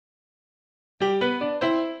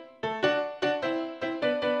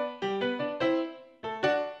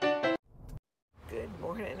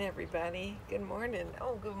morning, everybody. Good morning.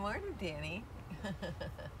 Oh, good morning, Danny.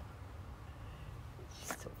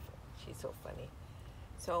 She's so funny.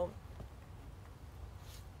 So,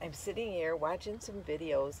 I'm sitting here watching some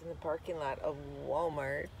videos in the parking lot of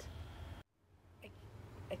Walmart.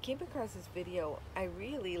 I came across this video I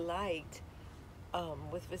really liked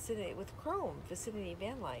with Chrome, Vicinity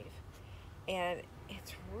Van Life. And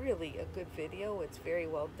it's really a good video. It's very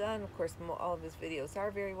well done. Of course, all of his videos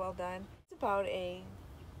are very well done. It's about a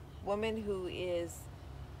woman who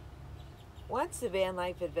wants the van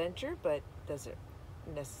life adventure, but doesn't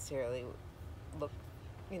necessarily want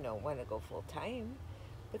to go full time,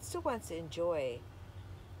 but still wants to enjoy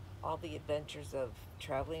all the adventures of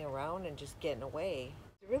traveling around and just getting away.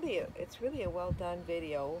 It's really a well done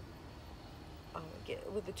video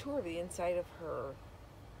with a tour of the inside of her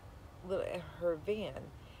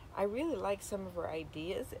van. I really like some of her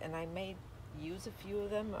ideas, and I may use a few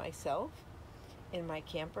of them myself in my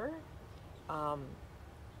camper,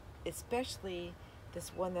 especially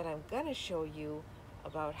this one that I'm gonna show you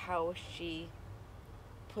about how she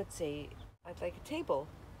puts like a table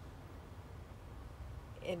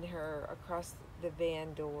in her across the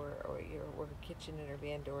van door, or where her kitchen and her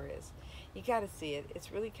van door is. You gotta see it.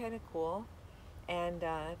 It's really kind of cool. And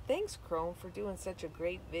thanks, Chrome, for doing such a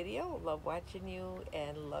great video. Love watching you,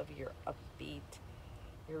 and love your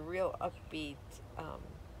real upbeat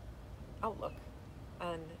outlook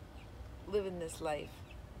on living this life,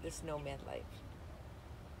 this nomad life.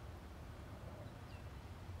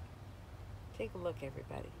 Take a look,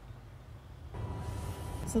 everybody.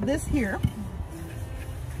 So this here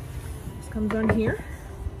comes on here.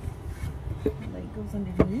 The light goes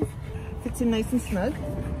underneath. Fits in nice and snug.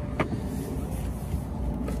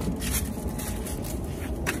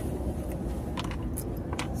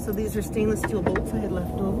 So these are stainless steel bolts I had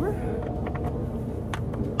left over.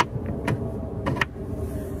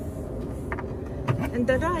 And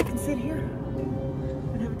da-da, I can sit here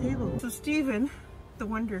and have a table. So Steven, the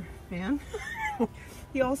Wonder Man,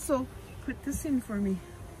 he also put this in for me.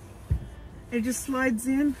 It just slides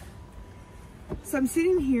in. So I'm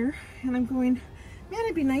sitting here and I'm going, man,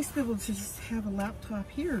 it'd be nice to be able to just have a laptop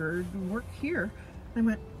here or work here. I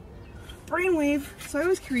went, brainwave. So I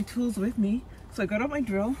always carry tools with me. So I got out my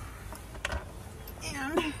drill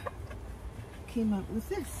and came up with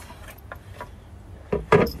this.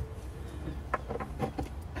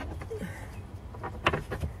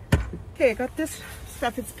 Okay, I got this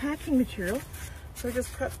stuff. It's packing material. So I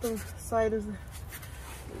just cut the side of the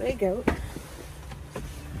leg out.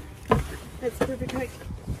 It's perfect height.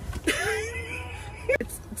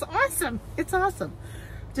 It's awesome. It's awesome.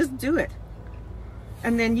 Just do it.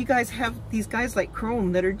 And then you guys have these guys like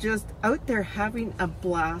Chrome that are just out there having a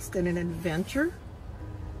blast and an adventure.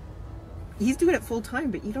 He's doing it full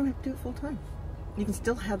time, but you don't have to do it full time. You can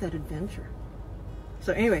still have that adventure.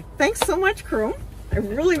 So anyway, thanks so much, Chrome. I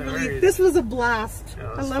really, this was a blast.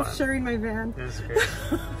 Yeah, I love sharing my van. It was great.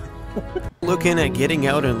 Looking at getting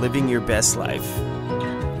out and living your best life.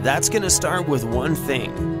 That's gonna start with one thing.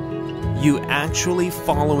 You actually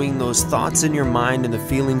following those thoughts in your mind and the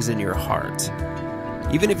feelings in your heart.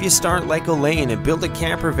 Even if you start like Elaine and build a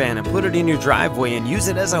camper van and put it in your driveway and use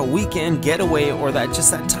it as a weekend getaway, or that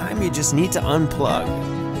time you just need to unplug.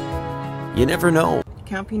 You never know.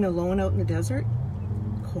 Camping alone out in the desert,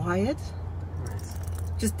 quiet.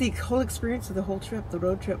 Just the whole experience of the whole trip, the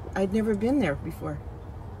road trip. I'd never been there before.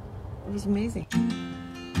 It was amazing.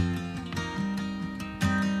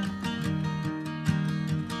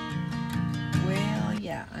 Well,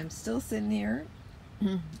 yeah, I'm still sitting here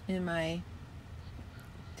in my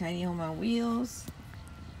tiny home on wheels,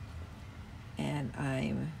 and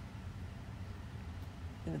I'm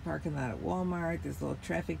in the parking lot at Walmart. There's a little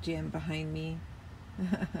traffic jam behind me.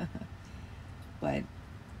 But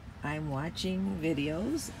I'm watching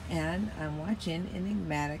videos, and I'm watching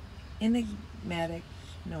Enigmatic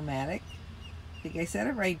Nomadic. I think I said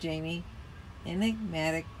it right, Jamie.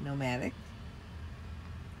 Enigmatic Nomadic.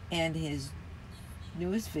 And his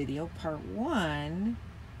newest video, part 1,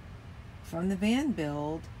 from the van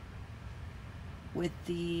build with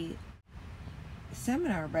the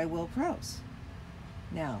seminar by Will Prowse.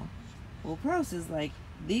 Now, Will Prowse is like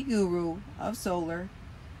the guru of solar.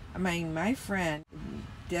 I mean, my friend,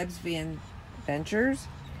 Deb's Van Ventures,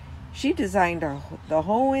 she designed the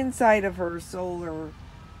whole inside of her solar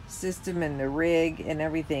system and the rig and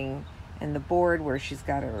everything, and the board where she's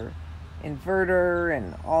got her inverter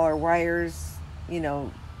and all her wires,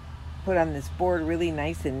 put on this board really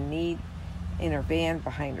nice and neat in her van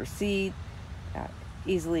behind her seat,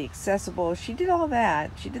 easily accessible. She did all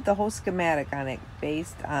that. She did the whole schematic on it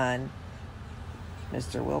based on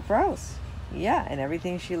Mr. Will Prowse. Yeah, and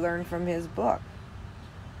everything she learned from his book.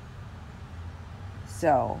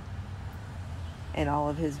 So, and all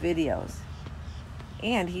of his videos.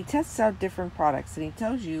 And he tests out different products, and he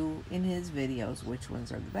tells you in his videos which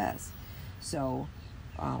ones are the best. So,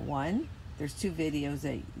 there's two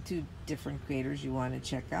different creators you want to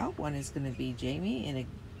check out. One is going to be Jamie,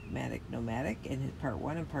 Enigmatic Nomadic, in part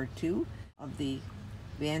 1 and part 2 of the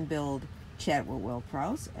Van Build Chat with Will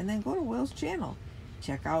Prowse. And then go to Will's channel.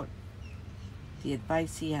 Check out the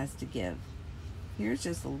advice he has to give. Here's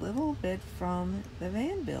just a little bit from the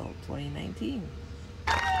Van Build 2019.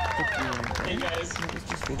 Hey guys. It was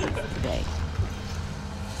just released today.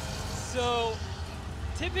 So,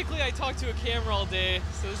 typically I talk to a camera all day,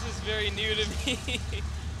 so this is very new to me.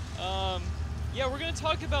 Yeah, we're going to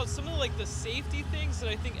talk about some of the safety things that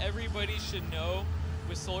I think everybody should know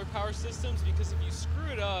with solar power systems, because if you screw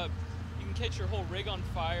it up, you can catch your whole rig on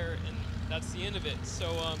fire, and that's the end of it. So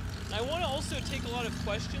I want to also take a lot of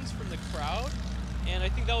questions from the crowd, and I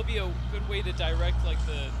think that will be a good way to direct the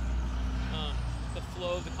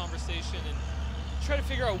flow of the conversation and try to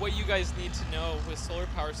figure out what you guys need to know with solar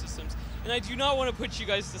power systems. And I do not want to put you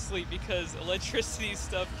guys to sleep, because electricity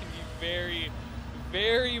stuff can be very,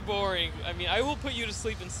 very boring. I mean, I will put you to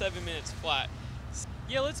sleep in 7 minutes flat.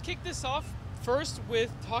 Yeah, let's kick this off first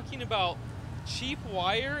with talking about cheap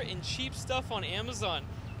wire and cheap stuff on Amazon,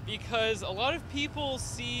 because a lot of people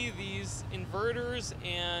see these inverters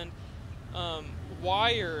and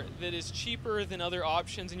wire that is cheaper than other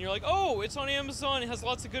options, and you're like, oh, it's on Amazon, it has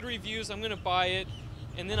lots of good reviews, I'm gonna buy it,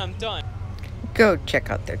 and then I'm done. Go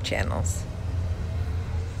check out their channels.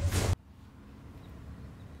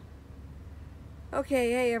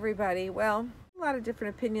 Okay, hey everybody. Well, a lot of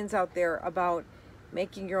different opinions out there about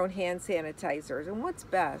making your own hand sanitizers and what's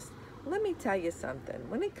best. Let me tell you something.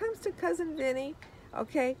 When it comes to Cousin Vinny,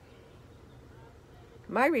 okay,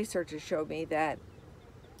 my research has showed me that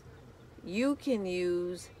you can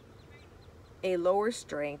use a lower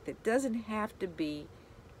strength. It doesn't have to be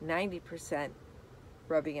 90%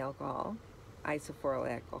 rubbing alcohol, isopropyl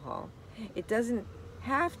alcohol. It doesn't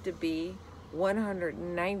have to be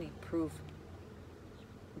 190 proof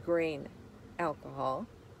grain alcohol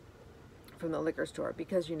from the liquor store,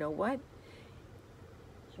 because you know what?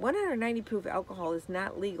 190 proof alcohol is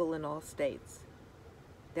not legal in all states.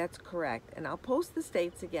 That's correct. And I'll post the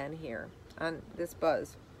states again here on this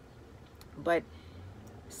buzz. But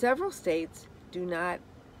several states do not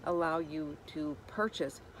allow you to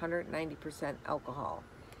purchase 190% alcohol.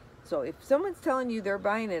 So if someone's telling you they're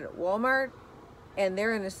buying it at Walmart and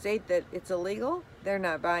they're in a state that it's illegal, they're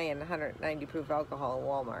not buying 190 proof alcohol at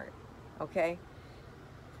Walmart. Okay?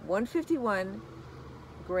 151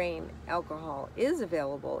 grain alcohol is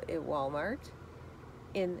available at Walmart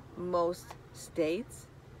in most states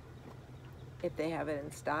if they have it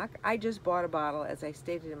in stock. I just bought a bottle, as I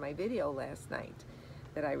stated in my video last night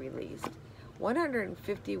that I released.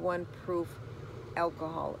 151 proof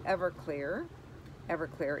alcohol Everclear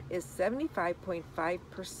is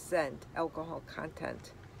 75.5% alcohol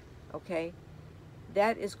content. Okay,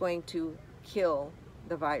 that is going to kill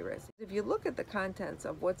the virus. If you look at the contents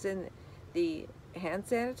of what's in the hand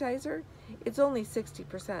sanitizer, it's only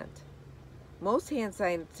 60%. Most hand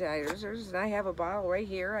sanitizers, and I have a bottle right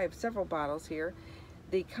here, I have several bottles here,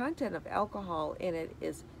 the content of alcohol in it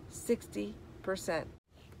is 60%.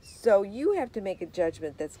 So you have to make a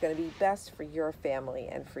judgment that's going to be best for your family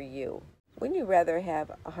and for you. Wouldn't you rather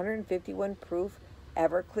have 151 proof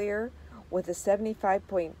Everclear with a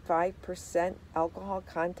 75.5% alcohol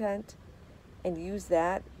content and use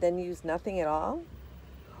that, then use nothing at all?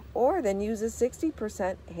 Or then use a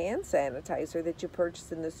 60% hand sanitizer that you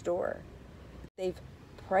purchased in the store? They've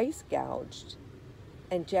price gouged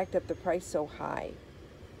and jacked up the price so high.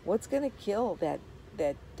 What's going to kill that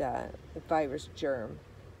virus germ,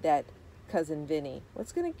 that Cousin Vinny?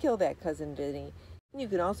 What's going to kill that Cousin Vinny? You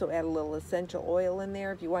can also add a little essential oil in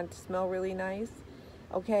there if you want it to smell really nice,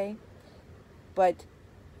 okay? But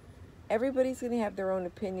everybody's going to have their own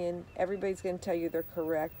opinion. Everybody's going to tell you they're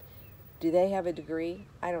correct. Do they have a degree?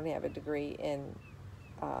 I don't have a degree in,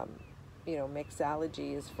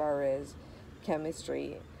 mixology as far as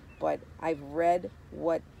chemistry, but I've read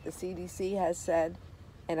what the CDC has said,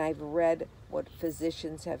 and I've read what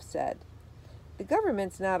physicians have said. The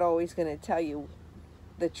government's not always going to tell you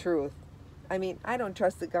the truth. I mean, I don't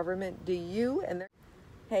trust the government. Do you? And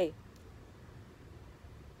hey,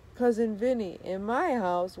 Cousin Vinny, in my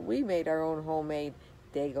house, we made our own homemade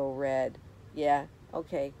Dago Red. Yeah,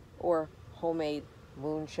 okay. Or homemade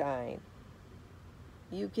moonshine.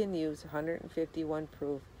 You can use 151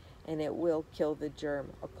 proof and it will kill the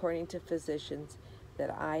germ, according to physicians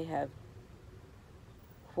that I have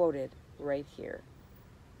quoted right here.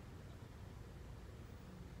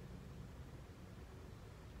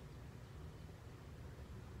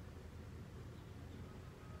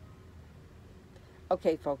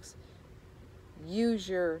 Okay, folks, use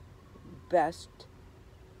your best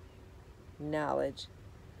knowledge.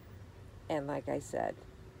 And like I said,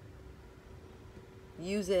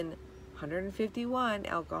 using 151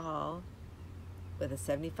 alcohol with a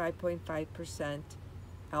 75.5%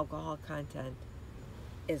 alcohol content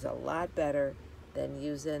is a lot better than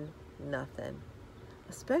using nothing.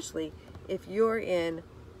 Especially if you're in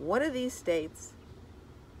one of these states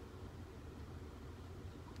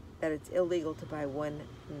that it's illegal to buy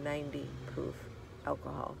 190 proof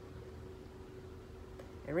alcohol.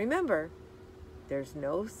 And remember, there's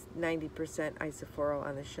no 90% isophorol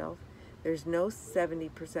on the shelf. There's no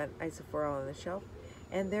 70% isophorol on the shelf.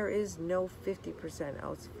 And there is no 50%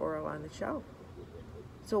 isophorol on the shelf.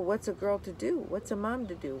 So what's a girl to do? What's a mom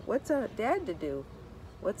to do? What's a dad to do?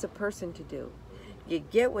 What's a person to do? You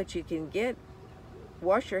get what you can get.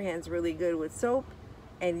 Wash your hands really good with soap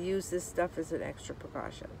and use this stuff as an extra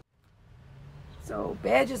precaution. So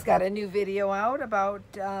Badge has got a new video out about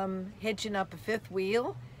hitching up a fifth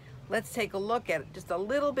wheel. Let's take a look at just a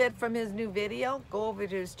little bit from his new video. Go over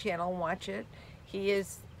to his channel and watch it. He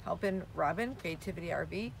is helping Robin, Creativity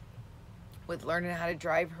RV, with learning how to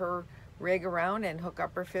drive her rig around and hook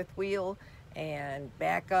up her fifth wheel and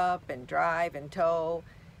back up and drive and tow,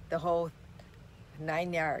 the whole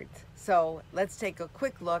 9 yards. So let's take a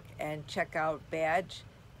quick look and check out Badge.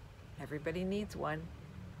 Everybody needs one.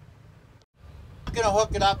 I'm going to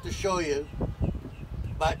hook it up to show you,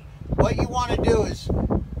 but what you want to do is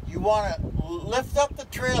you want to lift up the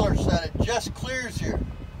trailer so that it just clears here,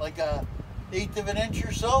 like a 1/8 of an inch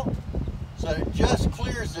or so that it just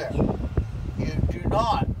clears there. You do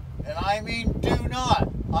not, and I mean do not,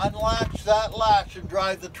 unlatch that latch and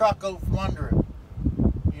drive the truck out from under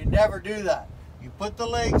it. You never do that. You put the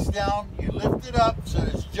legs down, you lift it up so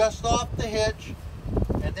that it's just off the hitch,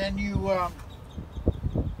 and then you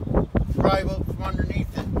drive out from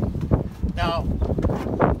underneath it. Now,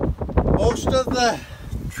 most of the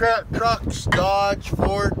trucks, Dodge,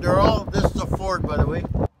 Ford, they're all, this is a Ford by the way.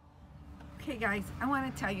 Okay guys, I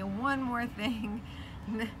want to tell you one more thing.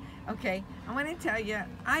 Okay, I want to tell you,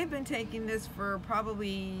 I've been taking this for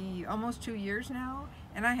probably almost 2 years now,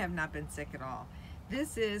 and I have not been sick at all.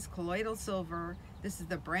 This is colloidal silver. This is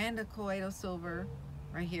the brand of colloidal silver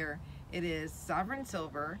right here. It is Sovereign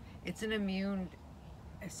Silver. It's an immune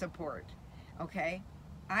support. Okay,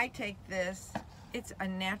 I take this. It's a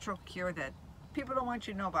natural cure that people don't want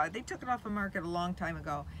you to know about it. They took it off the market a long time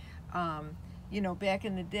ago. You know, back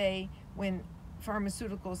in the day when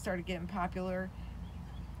pharmaceuticals started getting popular,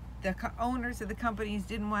 the owners of the companies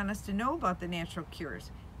didn't want us to know about the natural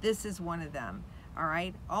cures. This is one of them. All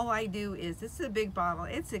right, all I do is, this is a big bottle.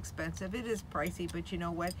 It's expensive, it is pricey, but you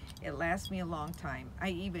know what? It lasts me a long time. I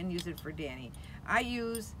even use it for Danny. I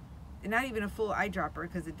use not even a full eyedropper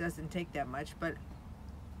because it doesn't take that much, but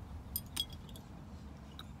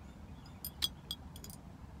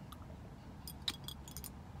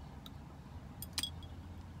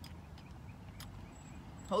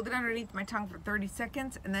hold it underneath my tongue for 30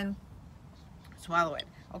 seconds and then swallow it.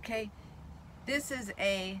 Okay, this is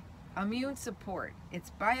a immune support.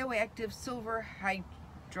 It's bioactive silver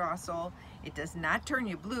hydrosol. It does not turn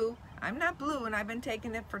you blue. I'm not blue, and I've been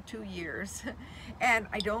taking it for 2 years. And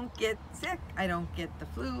I don't get sick. I don't get the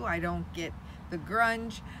flu. I don't get the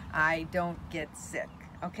grunge. I don't get sick.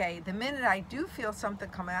 Okay, the minute I do feel something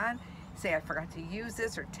coming on, say I forgot to use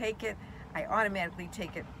this or take it, I automatically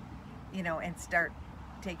take it, you know, and start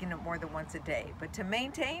taking it more than once a day. But to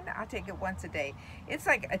maintain, I'll take it once a day. It's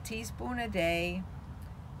like a teaspoon a day,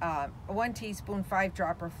 1 teaspoon, 5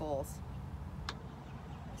 dropperfuls.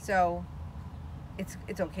 So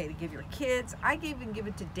it's okay to give your kids. I even give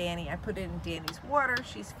it to Danny. I put it in Danny's water.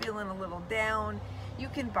 She's feeling a little down. You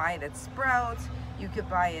can buy it at Sprouts. You could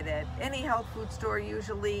buy it at any health food store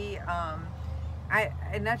usually.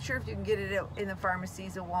 I'm not sure if you can get it in the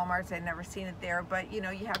pharmacies and Walmarts. I've never seen it there, but you know,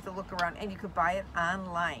 you have to look around, and you could buy it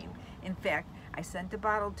online. In fact, I sent a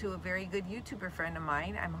bottle to a very good YouTuber friend of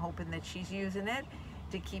mine. I'm hoping that she's using it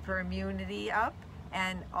to keep her immunity up,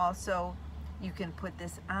 and also you can put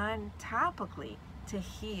this on topically to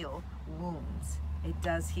heal wounds. It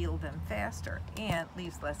does heal them faster and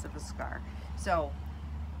leaves less of a scar. So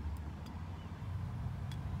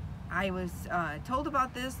I was told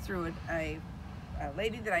about this through a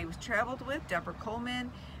lady that I was traveled with, Deborah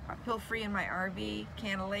Coleman, a pill-free in my RV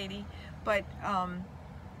kind of lady, but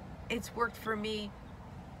it's worked for me,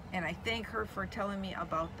 and I thank her for telling me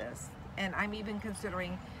about this. And I'm even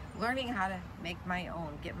considering learning how to make my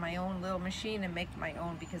own, get my own little machine and make my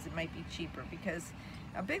own, because it might be cheaper, because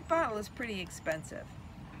a big bottle is pretty expensive.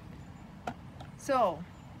 So,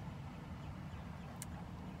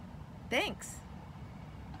 thanks.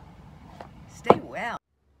 Stay well.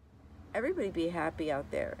 Everybody be happy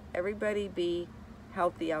out there. Everybody be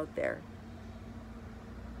healthy out there.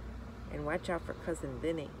 And watch out for Cousin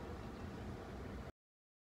Vinny.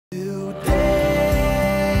 Today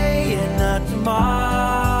and not tomorrow.